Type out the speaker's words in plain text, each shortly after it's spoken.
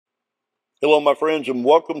Hello, my friends, and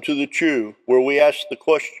welcome to The Chew, where we ask the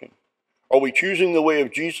question, are we choosing the way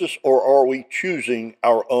of Jesus or are we choosing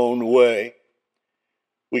our own way?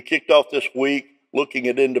 We kicked off this week looking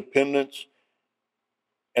at independence,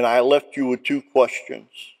 and I left you with two questions.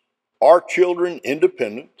 Are children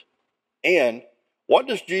independent? And what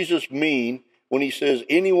does Jesus mean when he says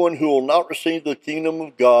anyone who will not receive the kingdom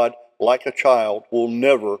of God like a child will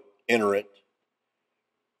never enter it?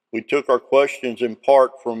 We took our questions in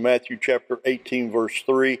part from Matthew chapter 18, verse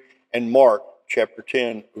 3, and Mark chapter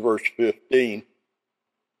 10, verse 15.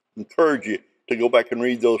 I encourage you to go back and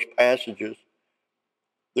read those passages.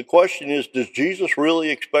 The question is, does Jesus really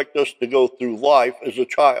expect us to go through life as a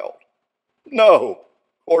child? No,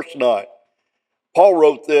 of course not. Paul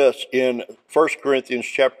wrote this in 1 Corinthians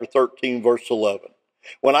chapter 13, verse 11.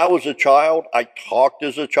 When I was a child, I talked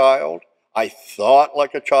as a child. I thought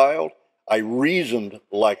like a child. I reasoned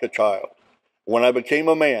like a child. When I became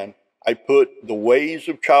a man, I put the ways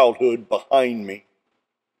of childhood behind me.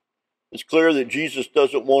 It's clear that Jesus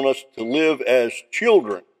doesn't want us to live as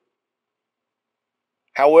children.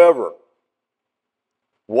 However,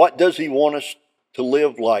 what does he want us to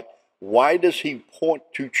live like? Why does he point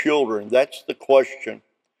to children? That's the question.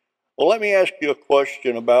 Well, let me ask you a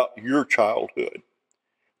question about your childhood.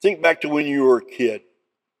 Think back to when you were a kid.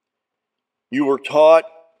 You were taught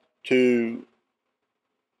to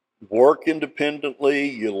work independently.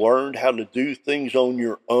 You learned how to do things on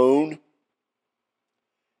your own.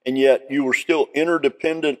 And yet you were still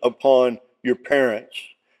interdependent upon your parents.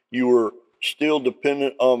 You were still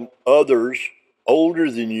dependent on others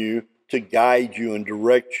older than you to guide you and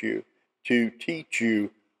direct you, to teach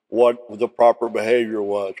you what the proper behavior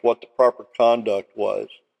was, what the proper conduct was.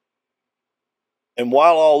 And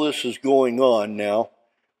while all this is going on now,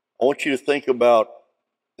 I want you to think about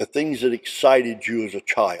the things that excited you as a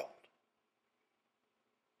child.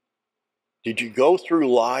 Did you go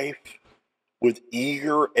through life with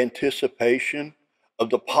eager anticipation of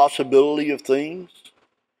the possibility of things?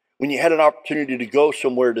 When you had an opportunity to go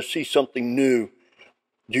somewhere to see something new,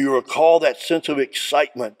 do you recall that sense of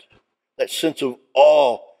excitement, that sense of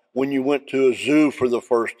awe when you went to a zoo for the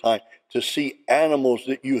first time to see animals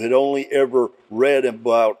that you had only ever read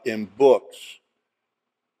about in books,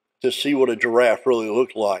 to see what a giraffe really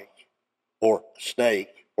looked like, or a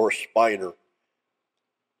snake, or a spider?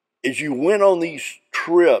 As you went on these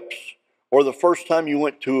trips, or the first time you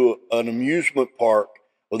went to an amusement park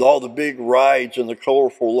with all the big rides and the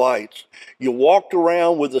colorful lights, you walked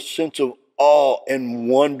around with a sense of awe and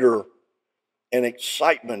wonder and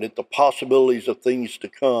excitement at the possibilities of things to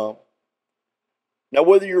come. Now,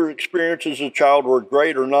 whether your experiences as a child were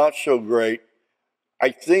great or not so great,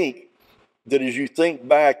 I think that as you think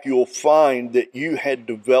back, you'll find that you had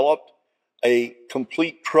developed a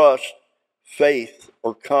complete trust, faith,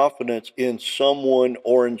 or confidence in someone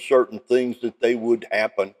or in certain things that they would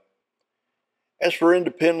happen. As for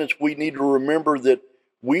independence, we need to remember that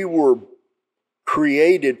we were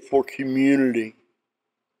created for community.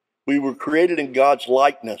 We were created in God's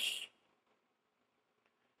likeness.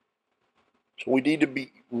 So we need to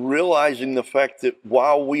be realizing the fact that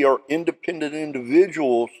while we are independent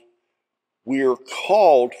individuals, we are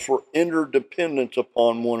called for interdependence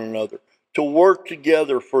upon one another, to work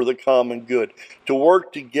together for the common good, to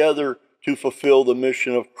work together to fulfill the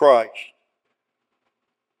mission of Christ.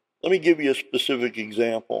 Let me give you a specific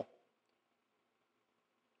example.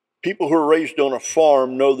 People who are raised on a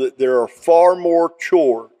farm know that there are far more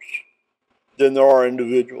chores than there are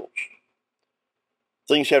individuals.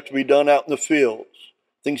 Things have to be done out in the fields.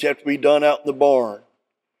 Things have to be done out in the barn.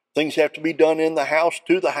 Things have to be done in the house,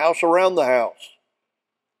 to the house, around the house.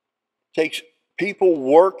 It takes people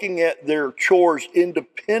working at their chores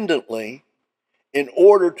independently in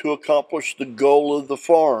order to accomplish the goal of the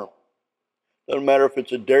farm. Doesn't matter if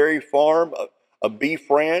it's a dairy farm, a beef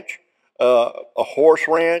ranch, a horse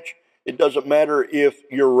ranch. It doesn't matter if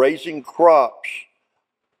you're raising crops.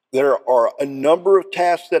 There are a number of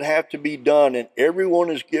tasks that have to be done, and everyone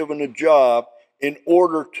is given a job in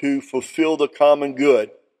order to fulfill the common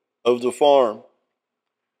good of the farm.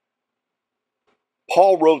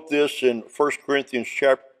 Paul wrote this in 1 Corinthians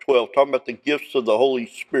chapter 12, talking about the gifts of the Holy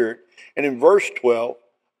Spirit. And in verse 12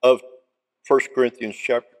 of 1 Corinthians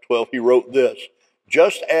chapter 12, he wrote this: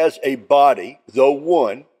 just as a body, though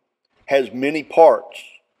one, has many parts,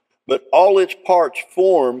 but all its parts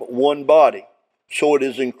form one body, so it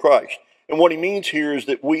is in Christ. And what he means here is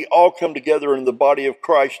that we all come together in the body of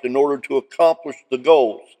Christ in order to accomplish the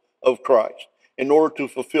goals of Christ, in order to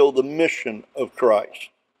fulfill the mission of Christ.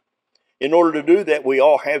 In order to do that, we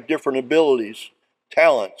all have different abilities,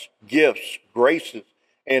 talents, gifts, graces,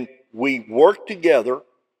 and we work together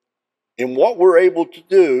in what we're able to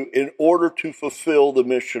do in order to fulfill the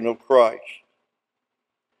mission of Christ.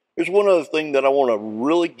 There's one other thing that I want to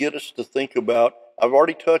really get us to think about. I've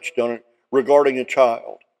already touched on it regarding a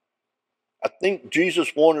child. I think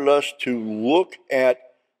Jesus wanted us to look at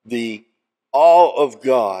the awe of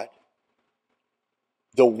God,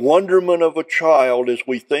 the wonderment of a child as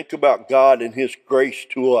we think about God and His grace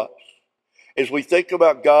to us, as we think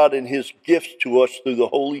about God and His gifts to us through the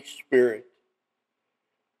Holy Spirit,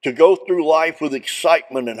 to go through life with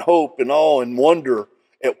excitement and hope and awe and wonder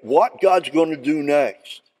at what God's going to do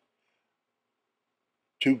next,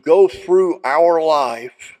 to go through our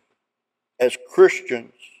life as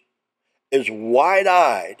Christians as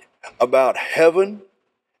wide-eyed about heaven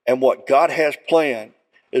and what God has planned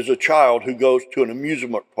as a child who goes to an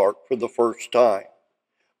amusement park for the first time,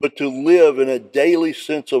 but to live in a daily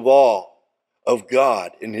sense of awe of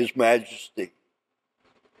God and His majesty.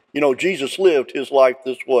 You know, Jesus lived His life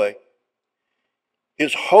this way.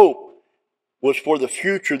 His hope was for the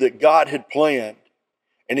future that God had planned,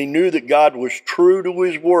 and He knew that God was true to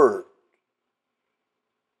His word.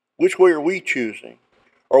 Which way are we choosing?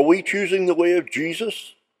 Are we choosing the way of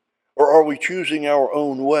Jesus, or are we choosing our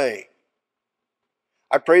own way?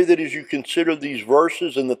 I pray that as you consider these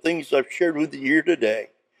verses and the things I've shared with you here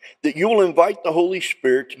today, that you will invite the Holy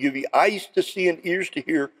Spirit to give you eyes to see and ears to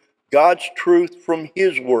hear God's truth from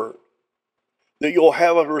His word, that you'll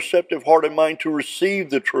have a receptive heart and mind to receive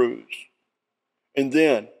the truths, and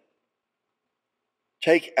then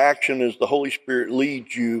take action as the Holy Spirit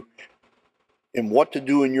leads you in what to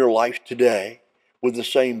do in your life today with the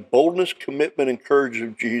same boldness, commitment, and courage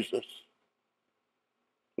of Jesus,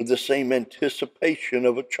 with the same anticipation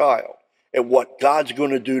of a child at what God's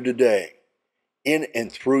going to do today in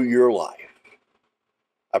and through your life.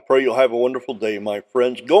 I pray you'll have a wonderful day, my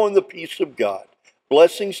friends. Go in the peace of God.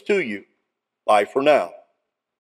 Blessings to you. Bye for now.